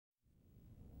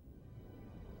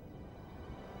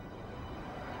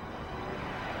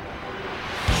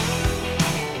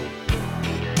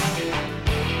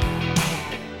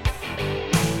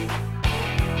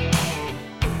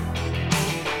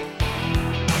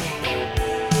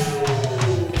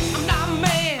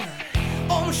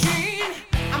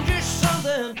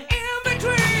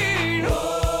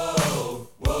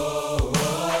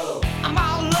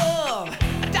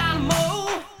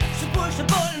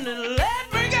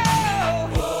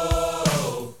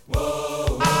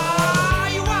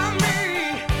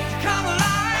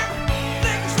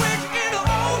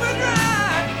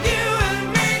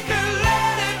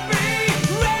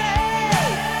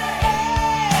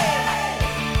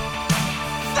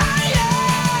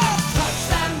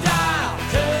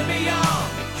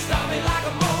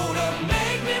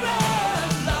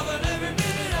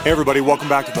Hey everybody, welcome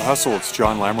back to The Hustle. It's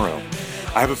John Lamoureux.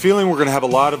 I have a feeling we're going to have a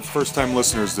lot of first-time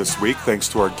listeners this week, thanks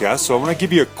to our guests. So I want to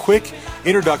give you a quick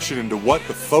introduction into what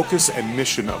the focus and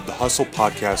mission of The Hustle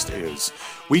podcast is.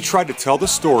 We try to tell the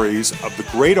stories of the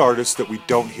great artists that we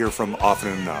don't hear from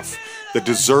often enough, that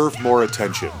deserve more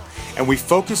attention. And we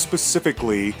focus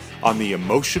specifically on the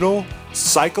emotional,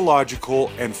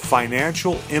 psychological, and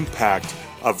financial impact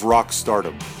of rock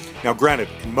stardom. Now, granted,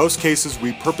 in most cases,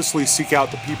 we purposely seek out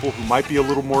the people who might be a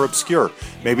little more obscure.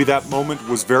 Maybe that moment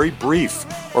was very brief,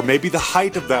 or maybe the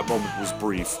height of that moment was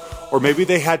brief, or maybe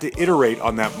they had to iterate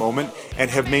on that moment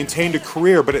and have maintained a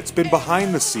career, but it's been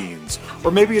behind the scenes, or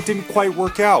maybe it didn't quite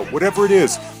work out. Whatever it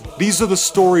is, these are the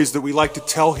stories that we like to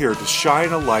tell here to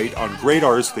shine a light on great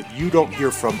artists that you don't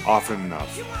hear from often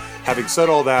enough. Having said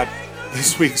all that,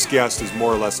 this week's guest is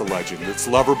more or less a legend. It's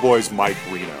Loverboy's Mike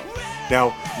Reno.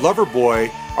 Now,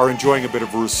 Loverboy are enjoying a bit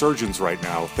of a resurgence right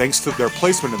now, thanks to their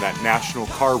placement in that national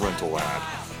car rental ad.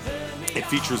 It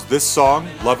features this song,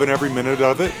 Lovin' Every Minute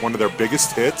of It, one of their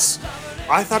biggest hits.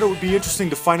 I thought it would be interesting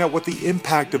to find out what the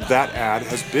impact of that ad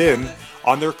has been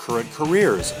on their current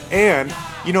careers. And,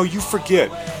 you forget,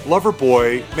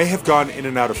 Loverboy may have gone in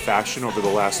and out of fashion over the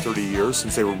last 30 years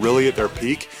since they were really at their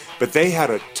peak, but they had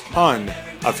a ton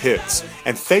of hits.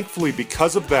 And thankfully,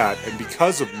 because of that, and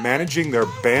because of managing their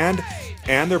band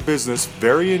and their business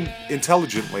very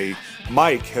intelligently,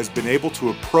 Mike has been able to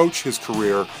approach his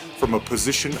career from a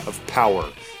position of power.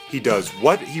 He does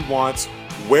what he wants,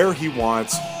 where he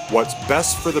wants, what's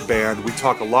best for the band. We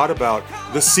talk a lot about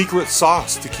the secret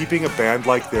sauce to keeping a band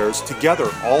like theirs together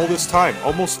all this time,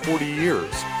 almost 40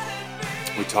 years.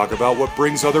 We talk about what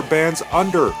brings other bands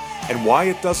under and why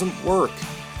it doesn't work.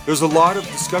 There's a lot of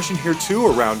discussion here too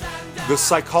around the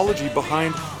psychology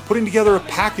behind putting together a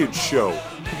package show.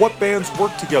 What bands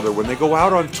work together when they go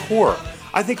out on tour.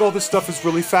 I think all this stuff is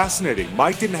really fascinating.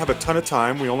 Mike didn't have a ton of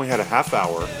time. We only had a half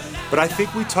hour. But I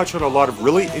think we touch on a lot of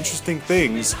really interesting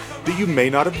things that you may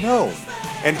not have known.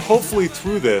 And hopefully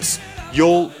through this,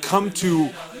 you'll come to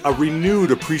a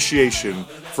renewed appreciation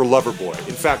for Loverboy.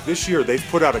 In fact, this year they've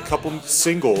put out a couple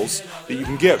singles that you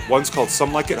can get. One's called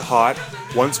Some Like It Hot.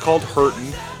 One's called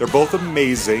Hurtin'. They're both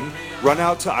amazing. Run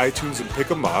out to iTunes and pick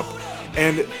them up.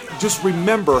 And just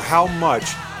remember how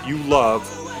much you love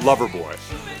Loverboy.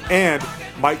 And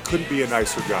Mike couldn't be a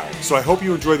nicer guy. So I hope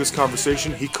you enjoy this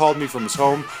conversation. He called me from his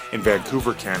home in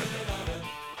Vancouver, Canada.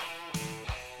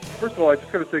 First of all, I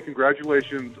just got to say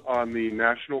congratulations on the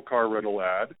national car rental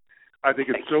ad. I think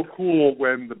it's so cool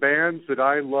when the bands that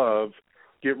I love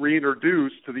get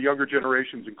reintroduced to the younger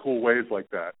generations in cool ways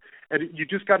like that. And you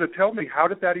just got to tell me, how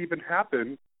did that even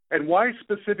happen? And why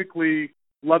specifically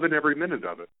Lovin' Every Minute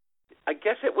of It? I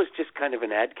guess it was just kind of an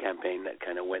ad campaign that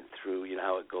kind of went through,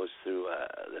 how it goes through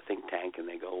the think tank, and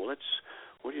they go, well,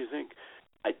 what do you think?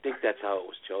 I think that's how it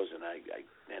was chosen.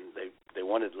 And they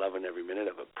wanted Lovin' Every Minute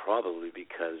of it probably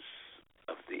because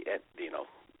of the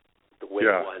way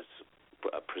it was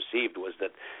perceived was that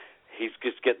he's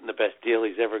just getting the best deal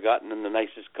he's ever gotten in the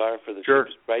nicest car for the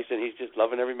cheapest price, and he's just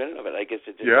loving every minute of it. I guess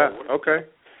it just okay.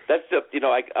 That's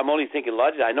I'm only thinking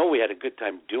logically. I know we had a good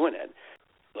time doing it.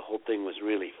 The whole thing was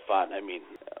really fun. I mean,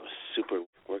 I was super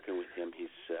working with him. He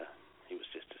was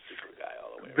just a super guy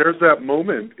all the way around. There's that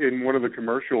moment in one of the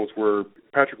commercials where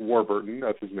Patrick Warburton,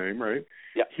 that's his name, right?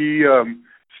 Yeah. He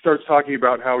starts talking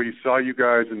about how he saw you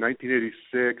guys in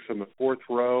 1986 on the fourth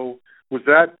row. Was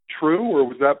that true, or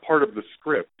was that part of the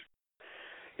script?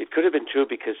 It could have been true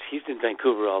because he's in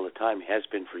Vancouver all the time. He has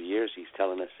been for years. He's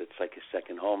telling us it's like his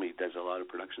second home. He does a lot of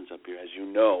productions up here, as you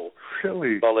know.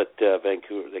 Really? They call it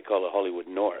Vancouver. They call it Hollywood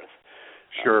North.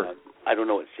 Sure. I don't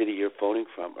know what city you're phoning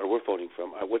from, or we're phoning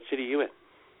from. What city are you in?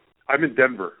 I'm in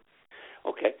Denver.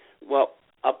 Okay. Well,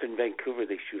 up in Vancouver,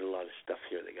 they shoot a lot of stuff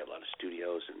here. They got a lot of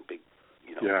studios and big,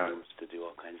 rooms to do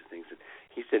all kinds of things. And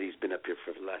he said he's been up here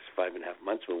for the last 5.5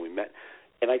 months when we met.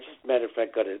 And I just, matter of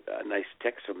fact, got a nice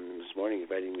text from him this morning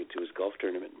inviting me to his golf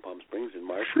tournament in Palm Springs in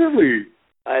March. Really?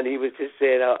 And he was just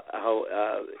saying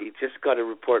how he just got a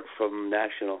report from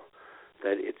National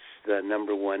that it's the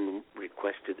number one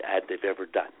requested ad they've ever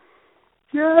done.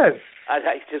 Yes.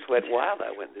 I just went, wow,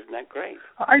 isn't that great?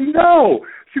 I know.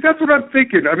 See, that's what I'm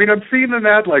thinking. I mean, I'm seeing an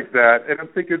ad like that, and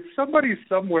I'm thinking somebody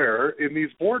somewhere in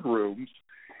these boardrooms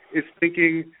is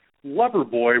thinking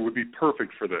Loverboy would be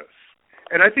perfect for this.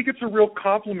 And I think it's a real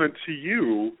compliment to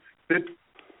you that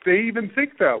they even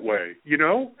think that way,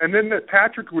 And then that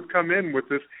Patrick would come in with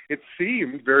this, it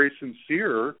seemed very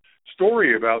sincere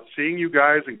story about seeing you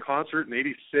guys in concert in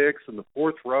 86 in the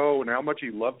fourth row and how much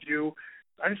he loved you.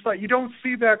 I just thought you don't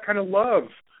see that kind of love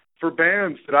for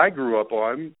bands that I grew up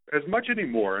on as much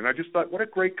anymore. And I just thought, what a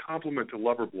great compliment to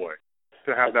Loverboy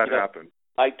to have that happen.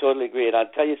 I totally agree, and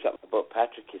I'll tell you something about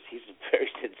Patrick. He's a very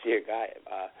sincere guy.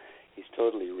 He's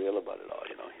totally real about it all.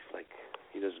 He's like,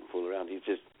 he doesn't fool around. He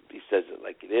says it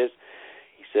like it is.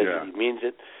 He says it, he means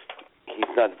it.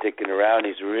 He's not dicking around.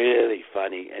 He's really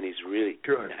funny, and he's really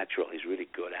good. Natural. He's really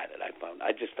good at it.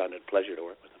 I just found it a pleasure to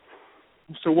work with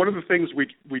him. So one of the things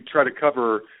we try to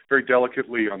cover very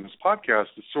delicately on this podcast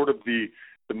is sort of the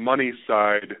money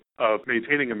side of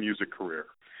maintaining a music career.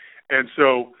 And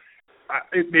so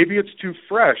maybe it's too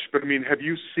fresh, but I mean, have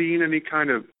you seen any kind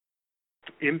of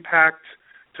impact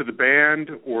to the band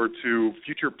or to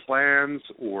future plans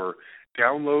or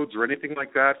downloads or anything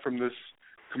like that from this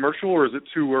commercial, or is it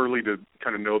too early to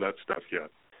kind of know that stuff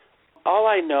yet? All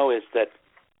I know is that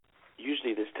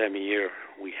usually this time of year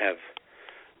we have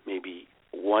maybe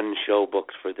one show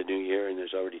booked for the new year, and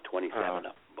there's already 27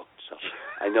 up booked. So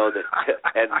I know that,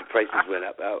 and the prices went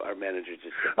up. Our manager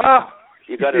just said,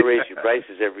 you got to raise your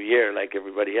prices every year like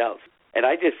everybody else. And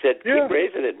I just said, keep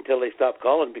raising it until they stop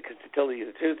calling, because to tell you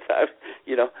the truth, I've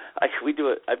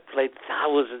played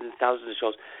thousands and thousands of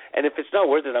shows, and if it's not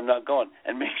worth it, I'm not going.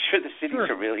 And make sure the cities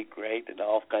are really great and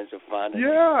all kinds of fun.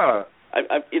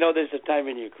 And there's a time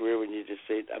in your career when you just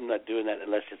say, I'm not doing that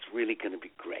unless it's really going to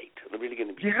be great. Really going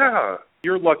to be fun.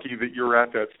 You're lucky that you're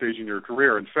at that stage in your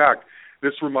career. In fact,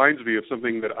 this reminds me of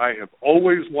something that I have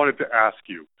always wanted to ask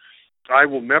you. I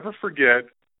will never forget,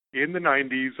 in the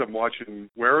 90s, I'm watching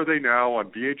Where Are They Now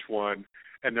on VH1,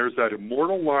 and there's that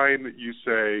immortal line that you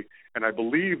say, and I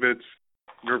believe it's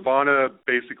Nirvana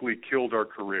basically killed our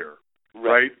career,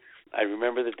 right? I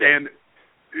remember the day. And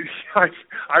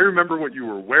I remember what you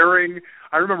were wearing.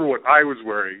 I remember what I was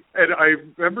wearing. And I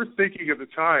remember thinking at the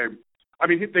time, I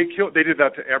mean, they did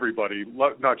that to everybody,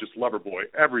 not just Loverboy.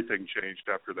 Everything changed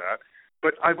after that.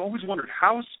 But I've always wondered,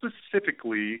 how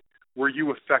specifically were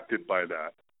you affected by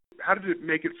that? How did it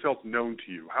make itself known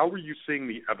to you? How were you seeing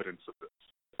the evidence of this?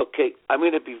 Okay, I'm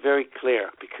going to be very clear,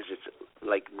 because it's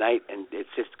like night, and it's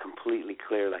just completely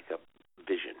clear, like a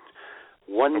vision.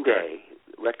 One day,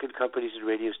 record companies and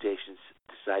radio stations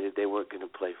decided they weren't going to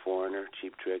play Foreigner,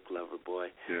 Cheap Trick, Loverboy,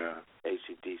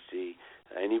 AC/DC,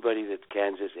 anybody that's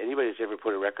Kansas, anybody that's ever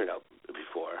put a record out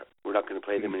before. We're not going to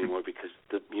play them anymore, because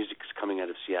the music's coming out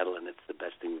of Seattle, and it's the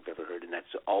best thing we've ever heard, and that's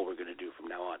all we're going to do from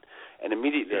now on. And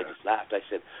immediately I just laughed. I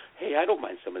said, hey, I don't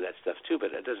mind some of that stuff too,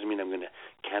 but that doesn't mean I'm going to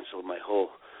cancel my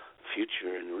whole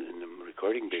future in the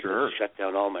recording business, shut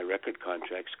down all my record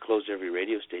contracts, close every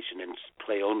radio station, and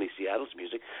play only Seattle's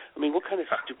music. I mean, what kind of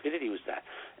stupidity was that?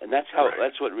 And that's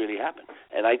what really happened.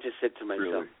 And I just said to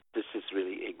myself, this is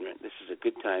really ignorant. This is a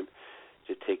good time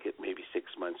to take it maybe 6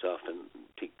 months off and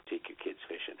take your kids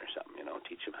fishing or something,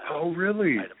 teach them how to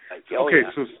really? ride a bike.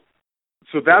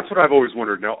 So that's what I've always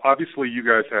wondered. Now, obviously, you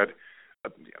guys had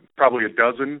probably a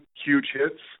dozen huge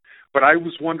hits, but I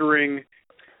was wondering,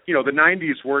 the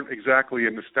 90s weren't exactly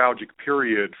a nostalgic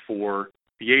period for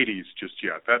the 80s just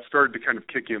yet. That started to kind of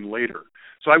kick in later.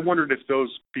 So I wondered if those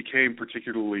became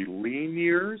particularly lean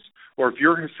years, or if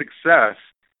your success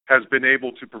has been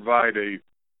able to provide a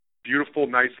beautiful,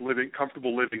 nice living,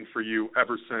 comfortable living for you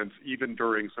ever since, even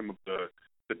during some of the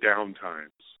down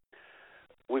times.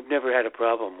 We've never had a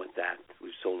problem with that.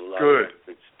 We've sold a lot of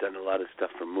records, done a lot of stuff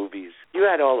for movies. You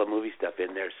add all the movie stuff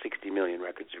in there, 60 million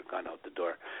records have gone out the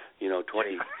door.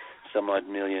 20 some odd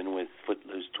million with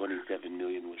Footloose, 27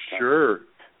 million with Tom.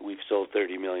 We've sold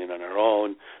 30 million on our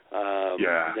own.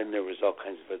 Then there was all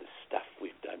kinds of other stuff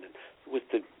we've done. And with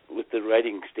the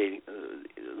writing,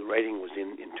 the writing was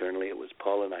internally. It was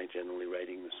Paul and I generally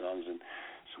writing the songs, and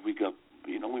so we got,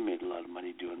 we made a lot of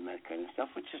money doing that kind of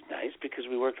stuff, which is nice because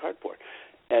we worked hard for it.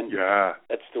 And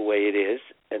that's the way it is.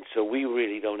 And so we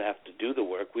really don't have to do the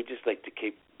work. We just like to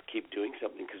keep doing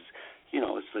something, because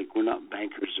it's like we're not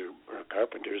bankers or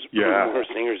carpenters. We're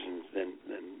singers and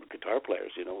guitar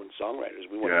players, and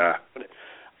songwriters. We want to put it.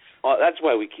 That's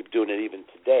why we keep doing it even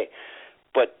today.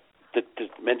 But to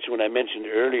mention what I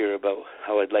mentioned earlier about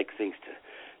how I'd like things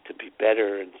to be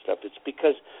better and stuff, it's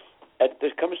because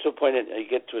there comes to a point that you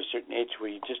get to a certain age where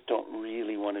you just don't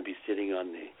really want to be sitting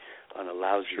on a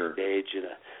lousy stage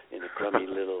in a crummy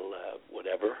little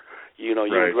whatever. You'd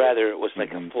rather it was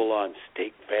like a full-on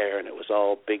state fair, and it was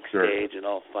all big stage and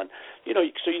all fun.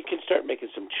 So you can start making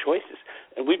some choices.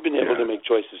 And we've been able to make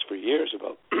choices for years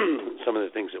about some of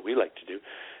the things that we like to do.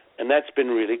 And that's been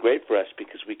really great for us,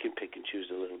 because we can pick and choose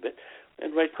a little bit,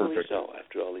 and rightfully so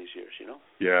after all these years,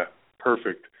 Yeah,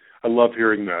 perfect. I love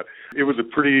hearing that. It was a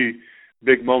pretty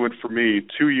big moment for me.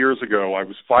 2 years ago, I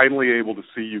was finally able to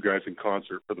see you guys in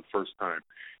concert for the first time.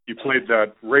 You played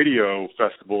that radio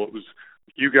festival. It was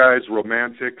you guys,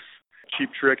 Romantics, Cheap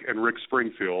Trick, and Rick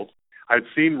Springfield. I'd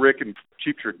seen Rick and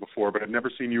Cheap Trick before, but I'd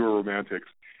never seen you or Romantics.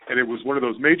 and it was one of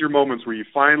those major moments where you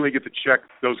finally get to check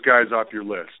those guys off your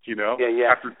list, you know? Yeah.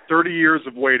 After 30 years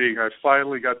of waiting, I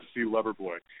finally got to see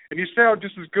Loverboy. And you sound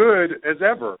just as good as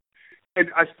ever. And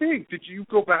I think, did you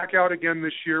go back out again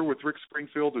this year with Rick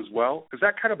Springfield as well? Is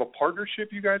that kind of a partnership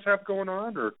you guys have going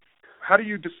on? Or how do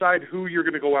you decide who you're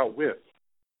going to go out with?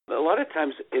 A lot of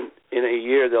times in a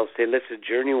year they'll say, listen,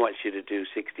 Journey wants you to do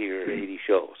 60 or 80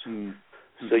 shows.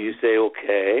 Mm-hmm. So you say,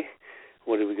 okay,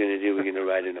 what are we going to do? We're going to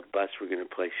ride in a bus. We're going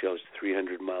to play shows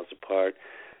 300 miles apart.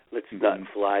 Let's not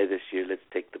fly this year. Let's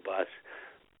take the bus.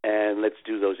 And let's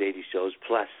do those 80 shows.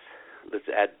 Plus, let's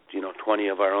add, 20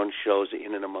 of our own shows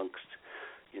in and amongst,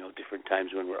 different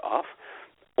times when we're off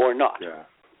or not. Yeah.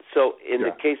 So in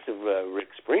the case of Rick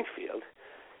Springfield,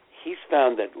 he's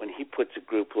found that when he puts a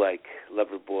group like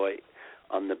Loverboy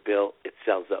on the bill, it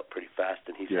sells out pretty fast,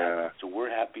 and he's happy. So we're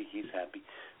happy, he's happy.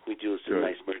 We do some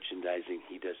nice merchandising.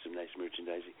 He does some nice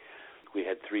merchandising. We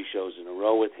had 3 shows in a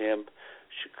row with him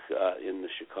in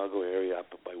the Chicago area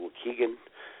up by Waukegan,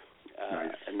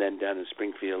 and then down in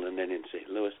Springfield, and then in St.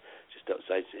 Louis, just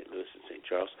outside St. Louis and St.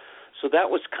 Charles. So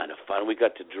that was kind of fun. We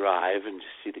got to drive and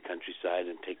just see the countryside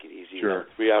and take it easy. Sure.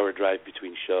 3-hour drive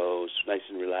between shows, nice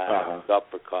and relaxed, stop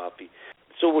for coffee.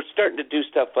 So we're starting to do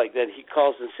stuff like that. He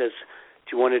calls and says,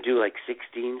 do you want to do like 16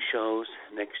 shows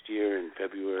next year in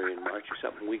February and March or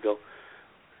something? We go,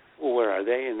 well, where are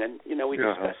they? And then, we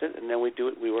discuss it, and then we do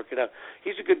it, we work it out.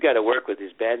 He's a good guy to work with.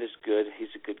 His band is good.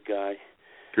 He's a good guy.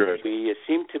 Good. We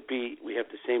we have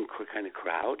the same kind of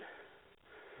crowd.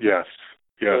 Yes.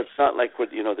 So it's not like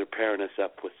they're pairing us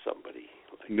up with somebody.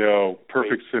 No,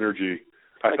 perfect synergy.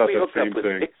 I thought that same thing. We hook up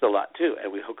with Hicks a lot, too, and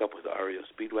we hook up with REO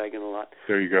Speedwagon a lot.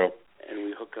 There you go. And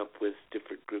we hook up with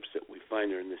different groups that we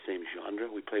find are in the same genre.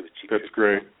 We play with Cheap That's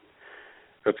great.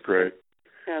 That's great.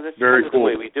 Yeah, that's very kind of cool. the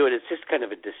way we do it. It's just kind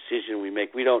of a decision we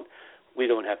make. We don't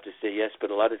have to say yes, but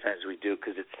a lot of times we do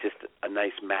because it's just a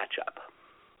nice matchup.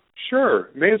 Sure,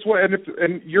 may as well.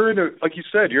 And you're like you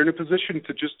said, you're in a position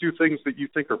to just do things that you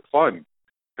think are fun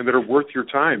and that are worth your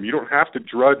time. You don't have to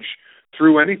drudge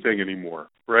through anything anymore,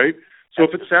 right? So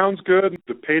if it sounds good,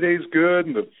 the payday's good,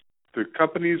 and the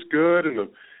company's good, and the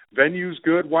venue's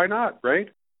good, why not, right?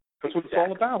 That's what it's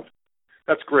all about.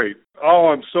 That's great. Oh,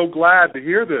 I'm so glad to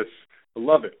hear this. I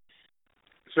love it.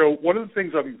 So one of the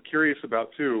things I'm curious about,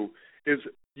 too, is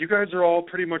you guys are all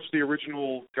pretty much the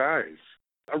original guys.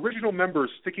 Original members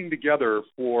sticking together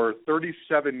for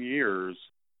 37 years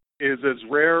is as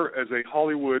rare as a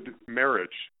Hollywood marriage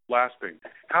lasting.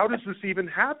 How does this even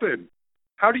happen?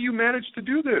 How do you manage to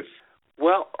do this?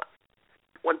 Well,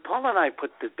 when Paul and I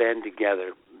put the band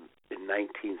together in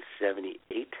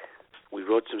 1978, we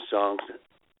wrote some songs,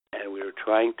 and we were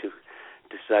trying to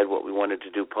decide what we wanted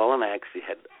to do. Paul and I actually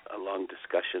had a long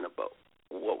discussion about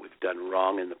what we've done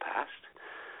wrong in the past.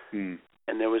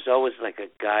 And there was always like a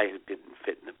guy who didn't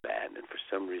fit in the band, and for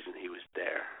some reason he was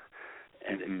there.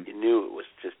 And you knew it was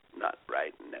just not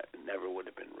right, and it never would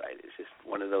have been right. It's just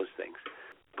one of those things.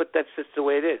 But that's just the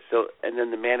way it is. So, and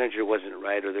then the manager wasn't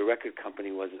right, or the record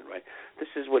company wasn't right.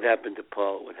 This is what happened to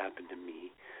Paul, what happened to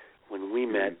me. When we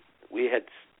met, we had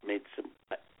made some,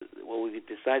 we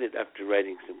decided after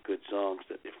writing some good songs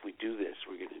that if we do this,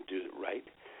 we're going to do it right.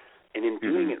 And in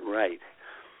doing it right,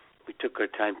 we took our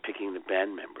time picking the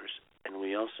band members, and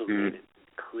we also made it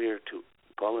clear to,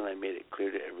 Paul and I made it clear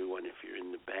to everyone, if you're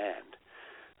in the band,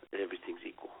 that everything's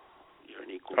equal. You're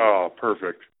an equal. Oh,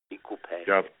 perfect. Equal pay.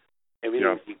 Yep.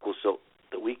 Everything's equal. So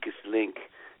the weakest link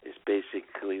is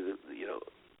basically,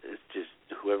 it's just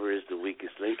whoever is the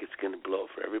weakest link, it's going to blow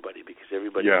for everybody because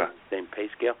everybody's on the same pay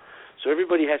scale. So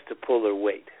everybody has to pull their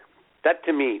weight. That,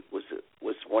 to me, was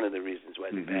one of the reasons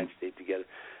why the band stayed together,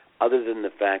 other than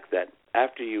the fact that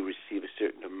after you receive a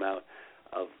certain amount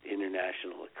of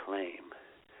international acclaim,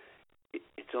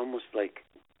 it's almost like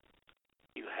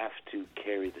you have to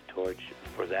carry the torch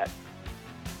for that.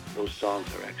 Those songs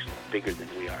are actually bigger than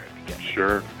we are, if you get me.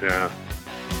 Sure, yeah.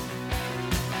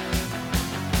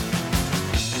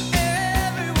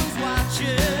 Everyone's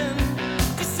watching.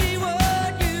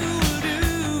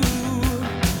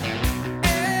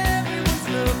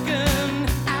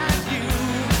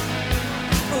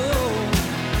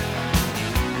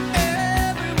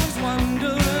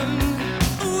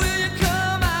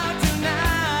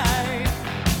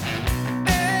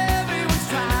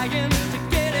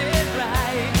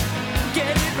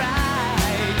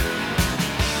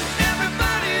 Everybody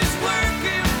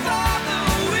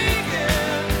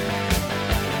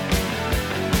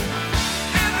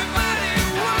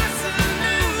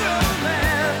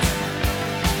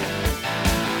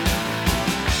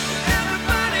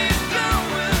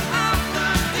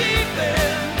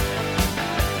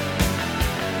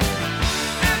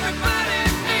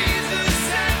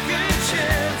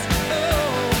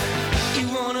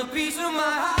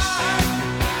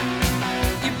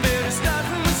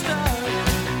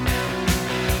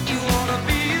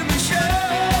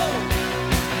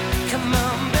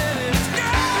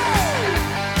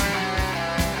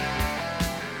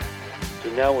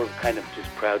now we're kind of just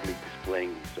proudly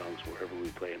displaying these songs wherever we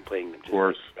play and playing them just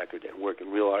like record and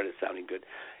working real hard at sounding good.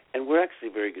 And we're actually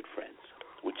very good friends,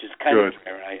 which is kind of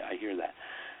rare. I hear that.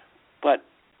 But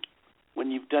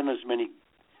when you've done as many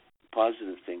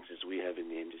positive things as we have in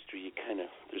the industry,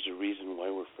 there's a reason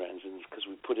why we're friends, and it's because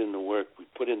we put in the work, we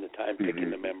put in the time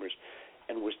picking the members,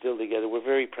 and we're still together. We're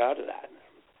very proud of that,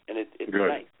 and it's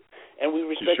nice. And we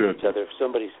respect each other. If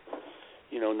somebody's,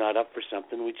 not up for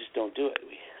something, we just don't do it.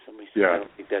 Somebody says, I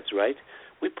don't think that's right.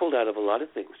 We pulled out of a lot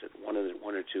of things that one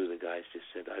or two of the guys just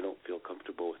said, I don't feel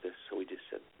comfortable with this, so we just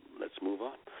said, let's move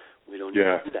on. We don't need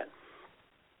to do that.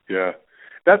 Yeah.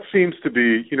 That seems to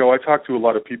be, I talk to a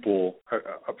lot of people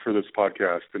for this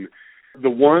podcast, and the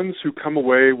ones who come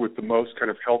away with the most kind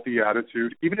of healthy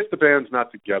attitude, even if the band's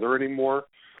not together anymore,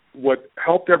 what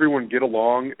helped everyone get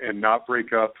along and not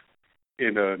break up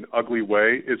in an ugly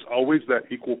way is always that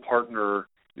equal partner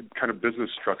kind of business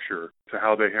structure to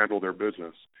how they handle their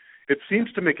business. It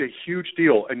seems to make a huge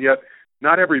deal, and yet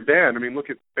not every band, look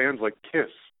at bands like Kiss,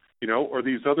 or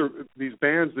these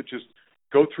bands that just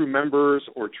go through members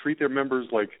or treat their members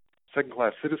like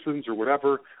second-class citizens or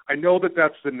whatever. I know that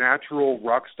that's the natural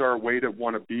rock star way to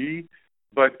want to be,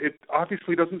 but it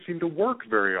obviously doesn't seem to work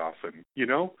very often,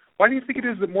 Why do you think it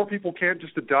is that more people can't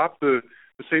just adopt the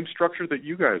same structure that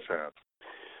you guys have?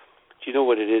 Do you know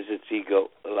what it is? It's ego,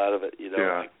 a lot of it.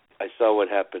 I saw what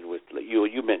happened with,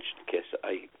 you mentioned Kiss.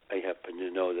 I happen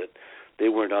to know that they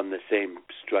weren't on the same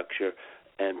structure.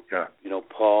 And,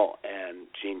 Paul and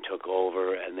Gene took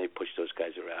over, and they pushed those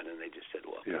guys around, and they just said,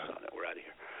 well, piss on it, we're out of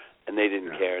here. And they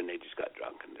didn't care, and they just got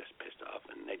drunk and just pissed off,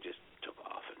 and they just took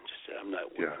off and just said, I'm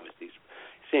not working with these.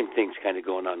 Same thing's kind of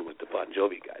going on with the Bon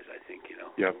Jovi guys, I think,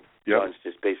 Yep. John's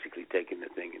just basically taken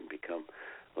the thing and become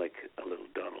like a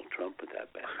little Donald Trump with that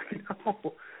band. Right? I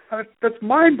know. That's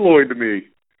mind-blowing to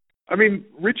me.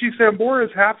 Richie Sambora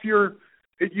is half you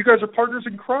guys are partners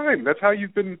in crime. That's how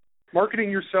you've been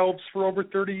marketing yourselves for over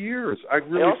 30 years. I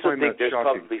really also find think that there's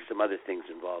shocking. probably some other things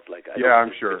involved. Like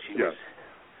I'm sure. She was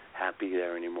happy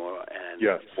there anymore, and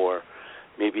or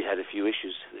maybe had a few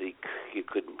issues that he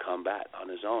couldn't combat on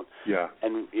his own. Yeah.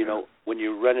 And when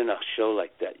you're running a show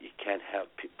like that, you can't have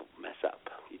people mess up.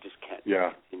 You just can't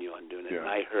continue on doing it. Yeah. And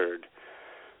I heard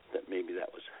that maybe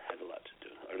that had a lot to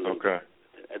do, or a little bit,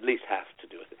 at least half to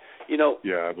do with it.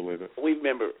 Yeah, I believe it.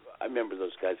 I remember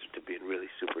those guys to being really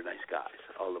super nice guys,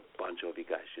 all the Bon Jovi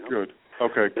guys, Good.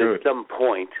 Okay, but good. at some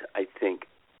point, I think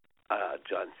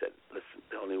John said, listen,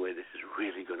 the only way this is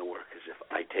really going to work is if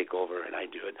I take over and I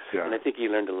do it. Yeah. And I think he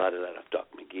learned a lot of that off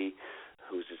Doc McGee,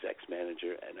 who's his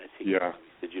ex-manager, and I think he said,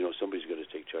 somebody's got to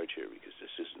take charge here because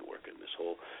this isn't working. This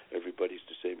whole everybody's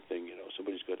the same thing,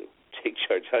 somebody's got to take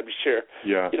charge, I'm sure.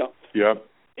 Yeah.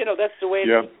 That's the way it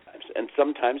is sometimes. And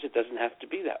sometimes it doesn't have to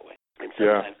be that way. And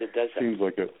sometimes it does have Seems to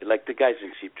like it. Like the guys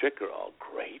in Cheap Trick are all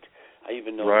great. I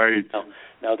even know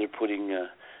now they're putting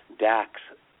Dax,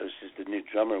 this is the new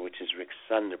drummer, which is Rick's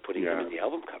son, they're putting him in the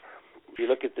album cover. If you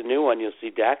look at the new one, you'll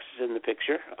see Dax is in the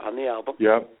picture on the album.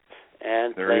 Yep.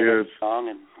 And there playing he is. a song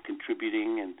and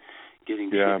contributing and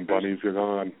getting and Bunny's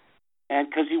on. And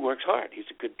because he works hard. He's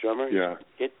a good drummer.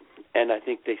 And I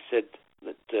think they said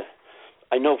that,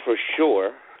 I know for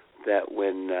sure that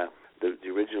when the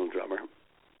original drummer,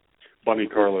 Bunny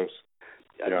Carlos.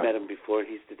 I've met him before.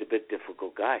 He's a bit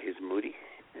difficult guy. He's moody,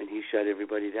 and he shut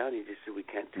everybody down. He just said, we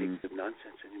can't take the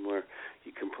nonsense anymore.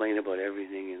 You complain about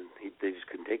everything, and they just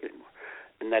couldn't take it anymore.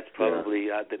 And that's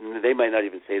probably, they might not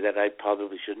even say that. I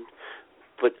probably shouldn't.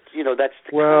 But, that's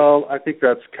the I think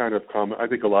that's kind of common. I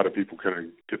think a lot of people kind of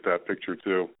get that picture,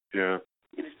 too. Yeah.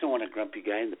 You just don't want a grumpy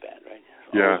guy in the band, right?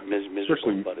 Always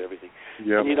miserable about everything.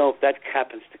 Yeah. And, if that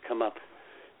happens to come up,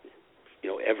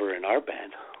 ever in our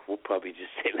band, we'll probably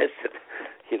just say, listen,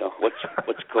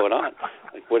 what's going on?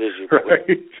 Like, what is your,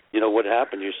 what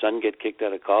happened? Your son get kicked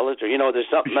out of college? Or,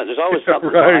 there's something, there's always something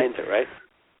behind it, right?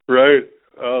 Right.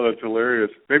 Oh, that's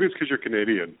hilarious. Maybe it's because you're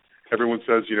Canadian. Everyone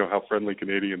says, how friendly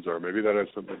Canadians are. Maybe that has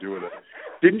something to do with it.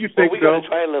 Didn't you think we got to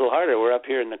try a little harder. We're up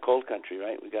here in the cold country,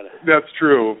 right? We got to. That's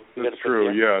true. That's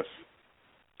true. Yes.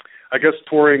 I guess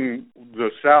touring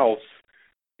the South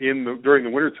during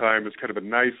the wintertime is kind of a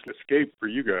nice escape for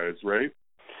you guys, right?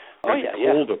 Oh, it's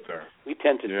cold up there. We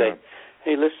tend to say,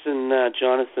 hey, listen,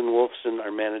 Jonathan Wolfson,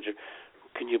 our manager,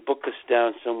 can you book us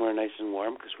down somewhere nice and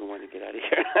warm because we want to get out of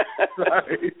here?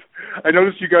 Right. I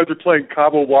noticed you guys are playing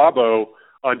Cabo Wabo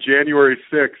on January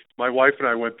 6th. My wife and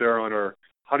I went there on our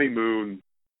honeymoon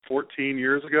 14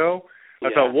 years ago. I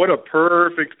thought, what a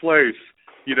perfect place.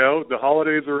 The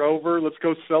holidays are over. Let's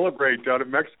go celebrate down in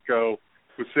Mexico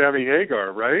with Sammy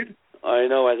Hagar, right? I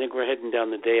know. I think we're heading down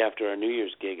the day after our New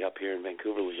Year's gig up here in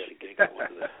Vancouver. We got a gig at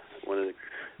one of the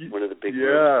one of the big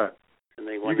yeah. groups. And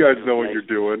they You guys know what you're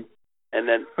doing. And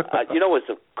then, what's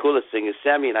the coolest thing is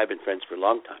Sammy and I have been friends for a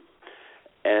long time.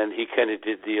 And he kind of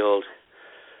did the old,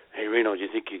 hey, Reno, do you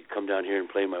think you could come down here and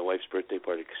play my wife's birthday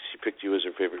party? Because she picked you as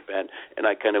her favorite band. And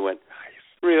I kind of went,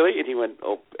 really? And he went,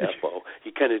 oh, F-O.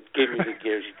 He kind of gave me the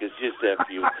gears. He goes, just F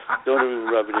you. Don't even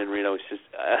rub it in, Reno. It's just,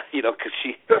 because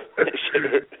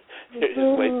his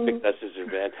wife picked us as her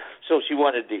band. So she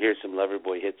wanted to hear some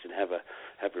Loverboy hits and have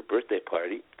her birthday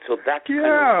party. So that's kind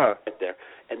of right there.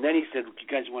 And then he said, you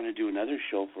guys want to do another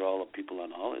show for all the people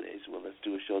on holidays? Well, let's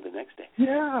do a show the next day.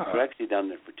 Yeah. We're actually down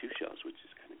there for 2 shows, which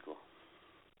is kind of cool.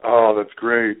 Oh, that's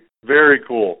great. Very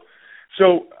cool.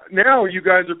 So now you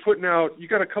guys are putting out, you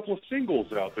got a couple of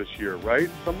singles out this year, right?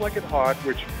 Some Like It Hot,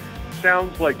 which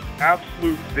sounds like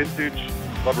absolute vintage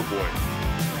Loverboy.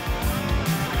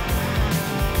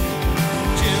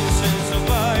 10 cents will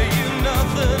buy you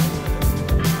nothing.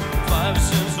 5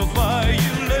 cents will buy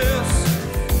you less.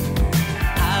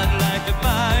 I'd like to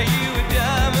buy you a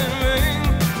diamond ring,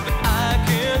 but I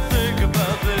can't think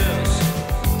about this.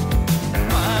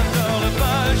 $5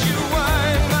 buys you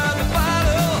wine by the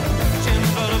bottle.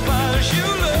 $10 buys you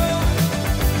love.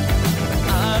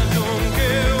 I don't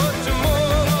care what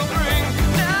tomorrow brings.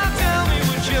 Now tell me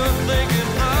what you're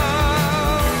thinking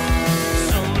of.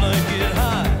 Some like it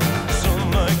hot, some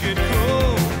like it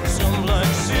cold, some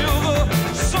like silver,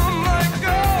 some like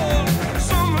gold,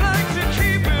 some like to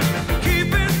keep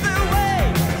it their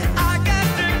way. I got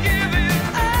to give it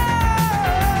all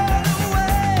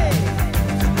away,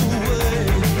 away,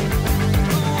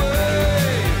 away,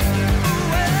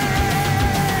 away.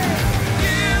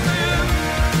 Give it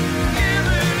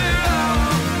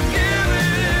all, give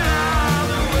it all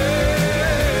away.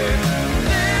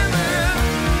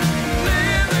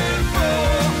 Live it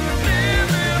for today.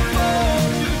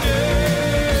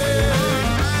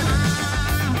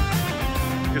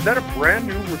 Is that a brand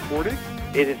new recording?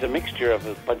 It is a mixture of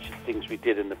a bunch of things we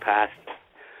did in the past.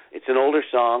 It's an older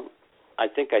song. I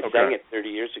think I sang it 30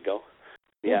 years ago.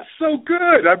 Yeah. It's so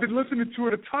good. I've been listening to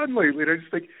it a ton lately, and I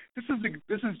just think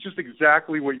this is just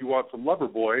exactly what you want from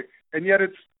Loverboy, and yet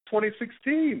it's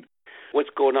 2016. What's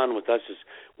going on with us is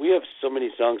we have so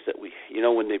many songs that we, you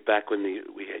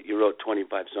wrote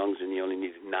 25 songs and you only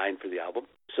needed 9 for the album.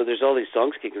 So there's all these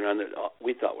songs kicking around that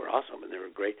we thought were awesome and they were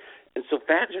great. And so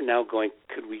fans are now going,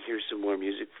 could we hear some more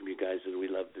music from you guys? And we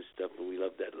love this stuff and we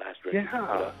love that last record.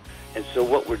 Yeah. And so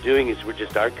what we're doing is we're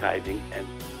just archiving and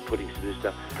putting some new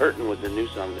stuff. Hurtin' was a new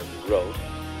song that we wrote.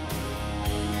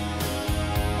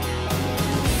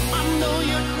 I know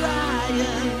you're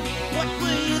crying. What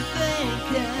were you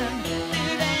thinking?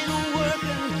 It ain't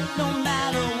working, no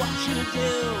matter what you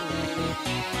do.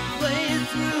 Play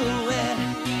through it,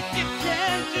 you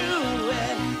can't do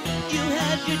it. You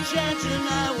had your chance and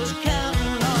I was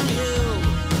counting on you.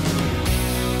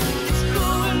 It's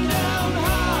going down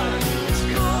hard, it's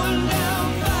going down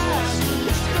fast,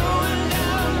 it's going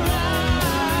down right.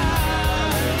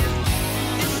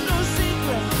 It's no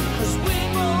secret, 'cause we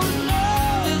both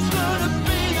know there's gonna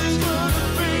be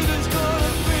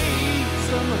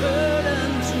some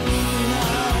hurting tonight.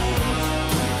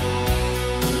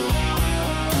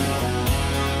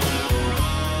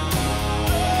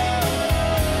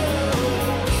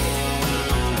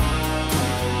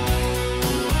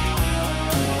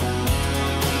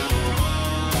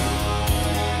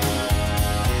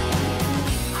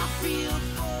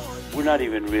 We're not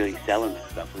even really selling the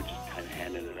stuff. We're just kind of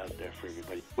handing it out there for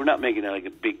everybody. We're not making like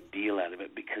a big deal out of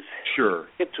it because Sure.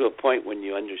 you get to a point when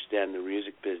you understand the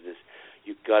music business,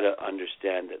 you've got to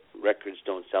understand that records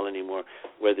don't sell anymore.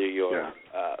 Whether you're,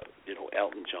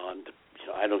 Elton John,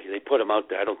 they put them out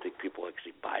there. I don't think people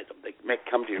actually buy them. They may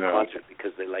come to your concert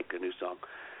because they like the new song.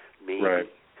 Maybe. Right.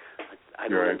 I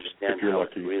don't understand how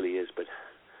lucky. it really is, but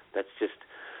that's just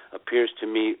appears to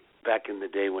me. Back in the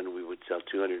day when we would sell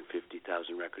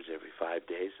 250,000 records every 5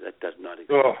 days, that does not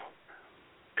exist. Oh,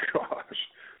 gosh.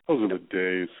 Those are the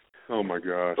days. Oh, my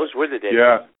gosh. Those were the days.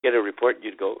 Yeah. You'd get a report and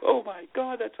you'd go, oh, my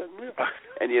God, that's unreal.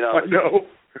 And, I know.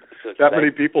 So that many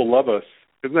people love us.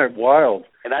 Isn't that wild?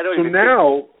 And I don't so even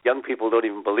now, think young people don't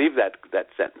even believe that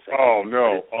sentence. Oh,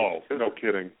 no. Oh, no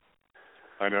kidding.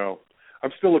 I know.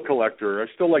 I'm still a collector. I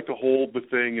still like to hold the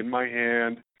thing in my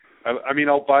hand. I mean,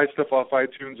 I'll buy stuff off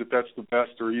iTunes if that's the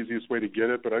best or easiest way to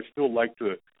get it, but I still like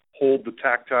to hold the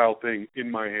tactile thing in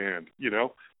my hand,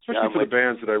 especially for the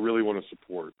bands that I really want to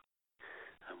support.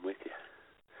 I'm with you.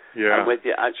 Yeah. I'm with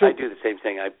you. I do the same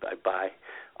thing. I buy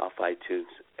off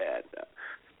iTunes, and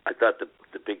I thought the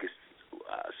biggest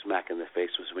smack in the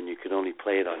face was when you could only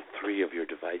play it on 3 of your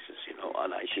devices, on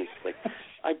iTunes. Like,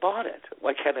 I bought it.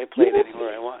 Why can't I play it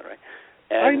anywhere I want, right?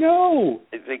 And I know.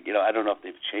 I think, I don't know if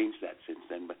they've changed that since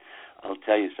then, but I'll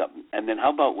tell you something. And then how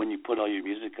about when you put all your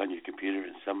music on your computer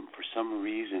and for some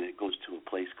reason it goes to a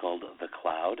place called the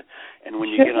cloud, and when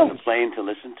you get on the plane to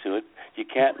listen to it, you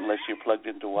can't unless you're plugged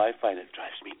into Wi-Fi, and it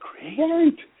drives me crazy.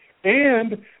 Right.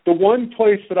 And the one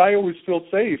place that I always feel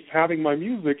safe having my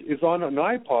music is on an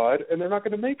iPod, and they're not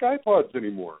going to make iPods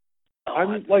anymore. Oh,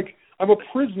 I'm a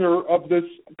prisoner of this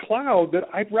cloud that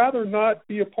I'd rather not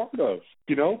be a part of,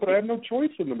 but I have no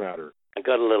choice in the matter. I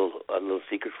got a little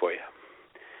secret for you.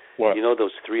 What? You know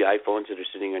those 3 iPhones that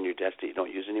are sitting on your desk that you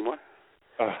don't use anymore?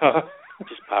 Uh-huh.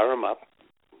 Just power them up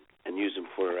and use them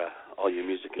for all your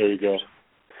music. There you go.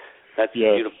 That's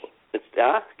beautiful. You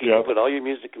can put all your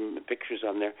music and pictures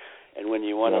on there, and when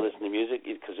you want to listen to music,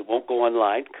 because it won't go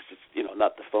online, because it's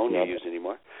not the phone you use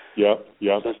anymore. Yeah.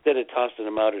 So instead of tossing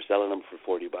them out or selling them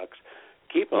for $40,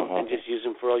 keep them and just use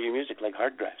them for all your music, like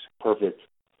hard drives. Perfect.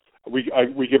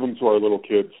 We give them to our little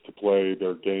kids to play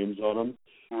their games on them.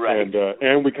 Right.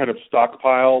 And we kind of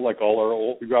stockpile like all our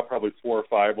old. We've got probably 4 or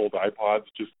 5 old iPods.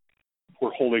 Just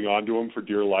we're holding on to them for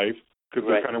dear life because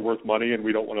they're kind of worth money and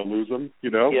we don't want to lose them.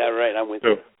 Yeah, right. I'm with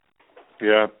you.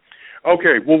 Yeah.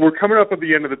 Okay. Well, we're coming up at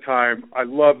the end of the time. I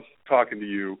love talking to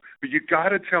you, but you got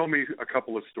to tell me a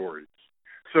couple of stories.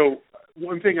 So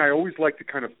one thing I always like to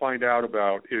kind of find out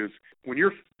about is when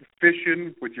you're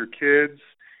fishing with your kids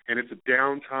and it's a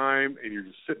downtime and you're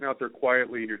just sitting out there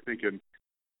quietly and you're thinking,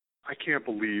 I can't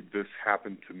believe this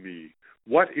happened to me.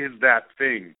 What is that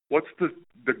thing? What's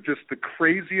just the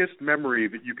craziest memory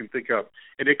that you can think of?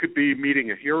 And it could be meeting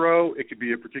a hero. It could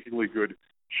be a particularly good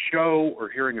show or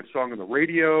hearing a song on the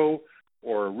radio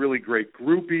or a really great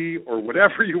groupie or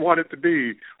whatever you want it to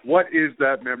be. What is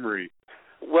that memory?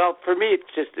 Well, for me, it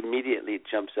just immediately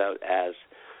jumps out as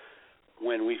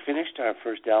when we finished our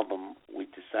first album, we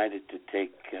decided to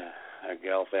take our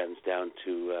girlfriends down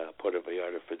to Puerto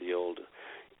Vallarta for the old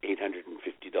 $850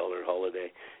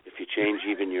 holiday. If you change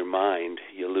even your mind,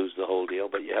 you lose the whole deal,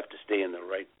 but you have to stay in the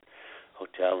right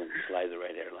hotel and fly the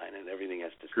right airline, and everything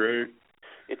has to stay. Great.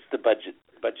 It's the budget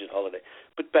holiday.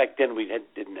 But back then we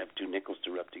didn't have 2 nickels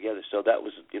to rub together, so that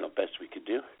was best we could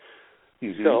do.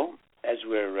 Mm-hmm. So as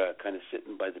we're kind of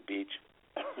sitting by the beach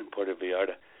in Puerto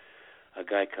Vallarta, a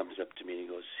guy comes up to me and he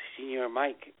goes, "Senor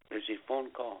Mike, there's a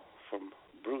phone call from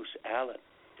Bruce Allen,"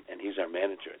 and he's our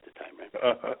manager at the time,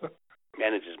 right?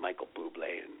 Manages Michael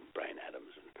Bublé and Bryan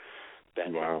Adams and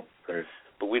Ben. Wow. Great.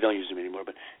 But we don't use him anymore,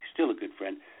 but he's still a good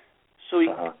friend. So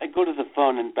I go to the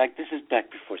phone, and this is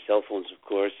back before cell phones, of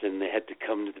course, and they had to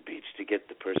come to the beach to get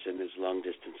the person who's long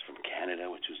distance from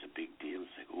Canada, which was a big deal.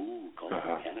 It's like, ooh, call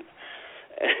from Canada.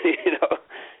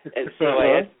 And so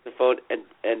I answered the phone,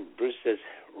 and Bruce says,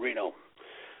 "Reno,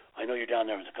 I know you're down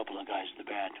there with a couple of guys in the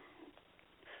band.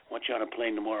 I want you on a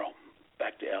plane tomorrow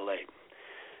back to L.A.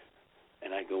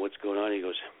 And I go, "What's going on?" He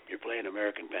goes, "You're playing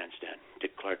American Bandstand.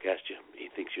 Dick Clark asked you. He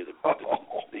thinks you're the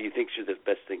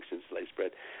best thing since sliced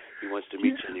bread. He wants to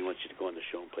meet you, and he wants you to go on the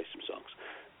show and play some songs."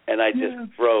 And I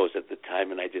just froze at the time,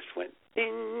 and I just went,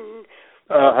 ding.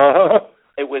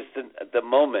 It was the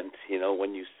moment,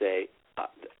 when you say,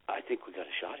 I think we got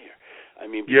a shot here. I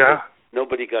mean,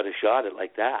 nobody got a shot at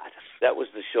like that. That was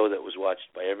the show that was watched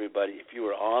by everybody. If you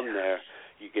were on there,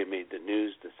 you made the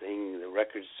news, the thing, the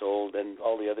records sold, and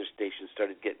all the other stations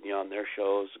started getting you on their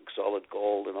shows, Solid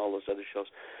Gold and all those other shows.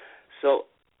 So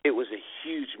it was a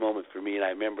huge moment for me, and I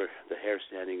remember the hair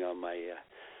standing on my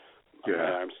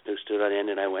arms, stood on end,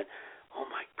 and I went, "Oh,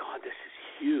 my God, this is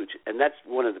huge." And that's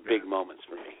one of the big moments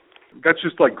for me. That's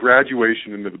just like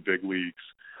graduation into the big leagues.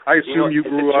 I assume you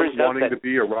grew up wanting to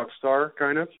be a rock star,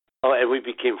 kind of? Oh, and we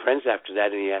became friends after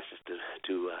that, and he asked us to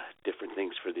do different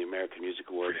things for the American Music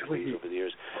Awards over the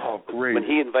years. Oh, great. When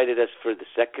he invited us for the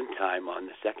second time on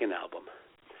the second album,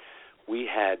 we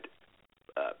had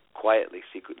quietly,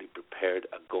 secretly prepared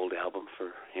a gold album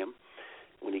for him.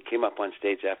 When he came up on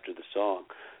stage after the song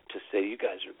to say, "You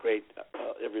guys are great,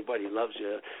 everybody loves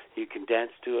you, you can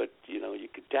dance to it, you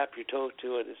can tap your toe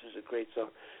to it, this is a great song."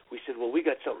 We said, "Well, we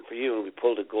got something for you," and we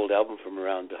pulled a gold album from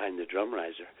around behind the drum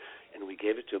riser, and we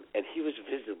gave it to him, and he was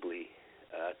visibly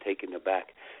taken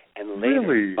aback, and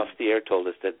later, off the air, told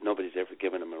us that nobody's ever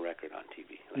given him a record on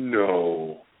TV.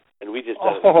 No. And we just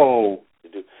to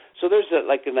do. So there's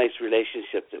a nice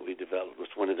relationship that we developed with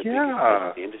one of the biggest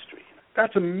guys in the industry.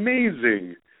 That's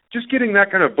amazing. Just getting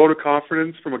that kind of vote of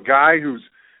confidence from a guy who's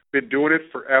been doing it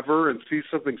forever and sees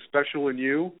something special in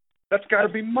you, that's got to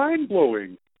be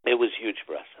mind-blowing. It was huge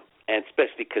for us, and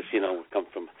especially because, we come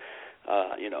from,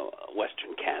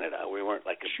 Western Canada. We weren't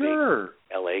like a big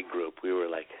L.A. group. We were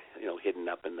hidden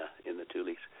up in the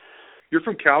Tulies. You're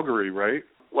from Calgary, right?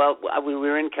 Well, Well, we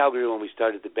were in Calgary when we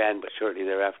started the band, but shortly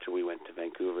thereafter we went to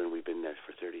Vancouver, and we've been there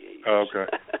for 38 years. Oh, okay.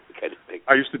 Kind of big.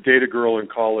 I used to date a girl in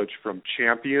college from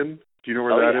Champion. Do you know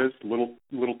where that yeah. is?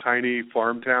 Little tiny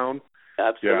farm town.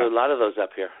 Absolutely, Yeah. a lot of those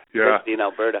up here, Yeah. especially in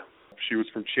Alberta. She was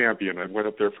from Champion. I went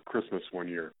up there for Christmas one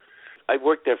year. I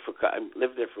lived there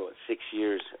for 6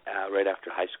 years right after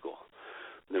high school.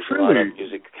 There's a Really? lot of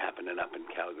music happening up in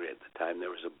Calgary at the time. There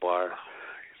was a bar.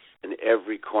 In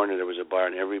every corner there was a bar,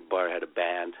 and every bar had a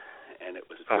band, and it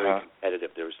was very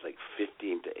competitive. There was like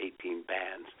 15 to 18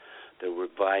 bands that were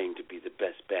vying to be the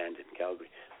best band in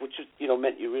Calgary, which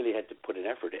meant you really had to put an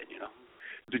effort in.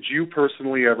 Did you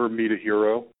personally ever meet a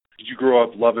hero? Did you grow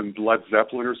up loving Led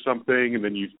Zeppelin or something, and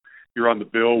then you're on the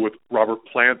bill with Robert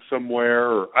Plant somewhere,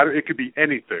 or it could be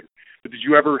anything. But did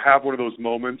you ever have one of those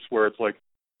moments where it's like,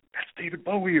 that's David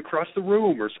Bowie across the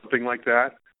room, or something like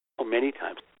that? Oh, many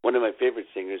times. One of my favorite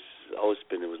singers has always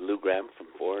been Lou Gramm from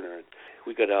Foreigner, and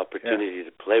we got an opportunity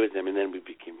to play with them, and then we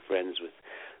became friends with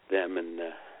them and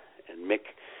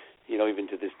Mick. Even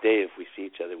to this day, if we see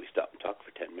each other, we stop and talk for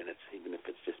 10 minutes, even if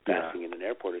it's just passing in an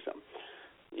airport or something.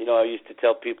 I used to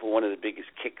tell people one of the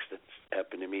biggest kicks that's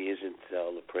happened to me isn't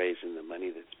all the praise and the money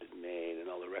that's been made and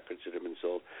all the records that have been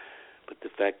sold, but the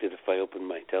fact that if I open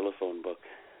my telephone book,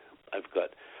 I've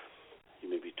got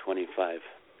maybe 25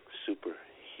 super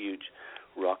huge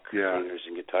rock singers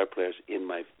and guitar players in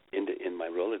my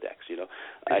Rolodex.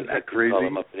 I can call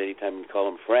them up at any time and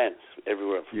call them friends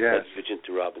everywhere from Ed Vigent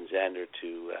to Robin Zander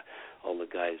to all the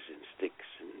guys in Styx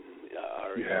and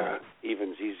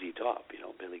even ZZ Top,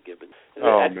 Billy Gibbons.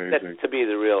 Amazing. That's to me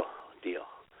the real deal.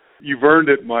 You've earned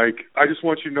it, Mike. I just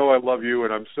want you to know I love you,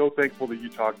 and I'm so thankful that you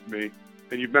talked to me,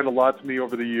 and you've meant a lot to me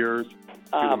over the years.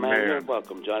 Man, you're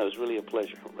welcome, John. It was really a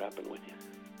pleasure rapping with you.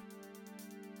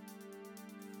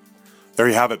 There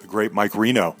you have it, the great Mike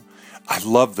Reno. I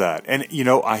love that. And,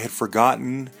 I had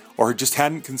forgotten or just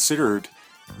hadn't considered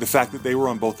the fact that they were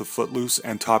on both the Footloose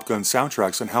and Top Gun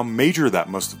soundtracks and how major that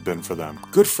must have been for them.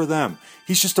 Good for them.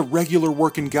 He's just a regular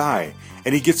working guy,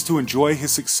 and he gets to enjoy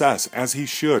his success, as he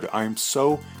should. I am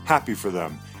so happy for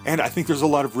them. And I think there's a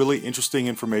lot of really interesting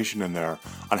information in there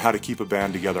on how to keep a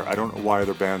band together. I don't know why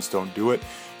other bands don't do it.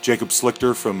 Jacob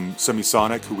Slichter from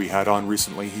Semisonic, who we had on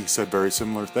recently, he said very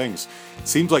similar things. It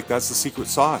seems like that's the secret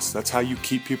sauce. That's how you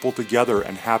keep people together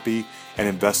and happy and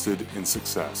invested in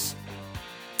success.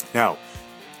 Now,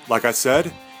 like I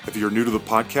said, if you're new to the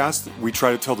podcast, we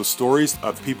try to tell the stories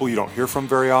of people you don't hear from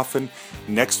very often.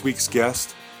 Next week's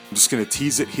guest, I'm just going to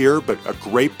tease it here, but a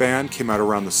great band came out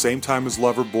around the same time as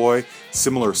Loverboy,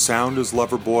 similar sound as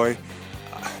Loverboy.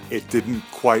 It didn't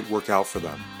quite work out for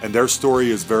them, and their story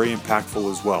is very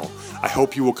impactful as well. I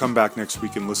hope you will come back next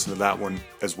week and listen to that one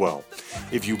as well.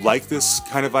 If you like this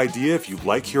kind of idea, if you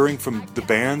like hearing from the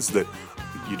bands that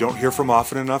you don't hear from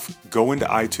often enough, go into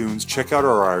iTunes, check out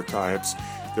our archives.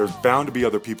 There's bound to be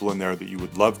other people in there that you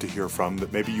would love to hear from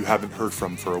that maybe you haven't heard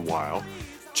from for a while.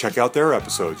 Check out their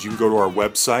episodes. You can go to our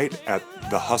website at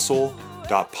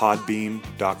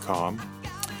thehustle.podbean.com.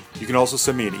 You can also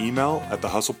send me an email at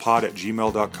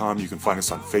thehustlepod@gmail.com. You can find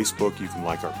us on Facebook. You can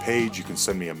like our page. You can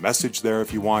send me a message there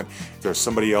if you want. If there's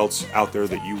somebody else out there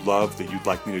that you love that you'd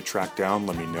like me to track down,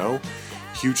 let me know.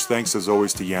 Huge thanks, as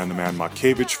always, to Jan the Man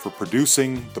Matkevich for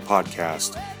producing the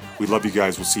podcast. We love you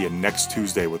guys. We'll see you next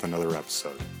Tuesday with another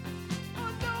episode.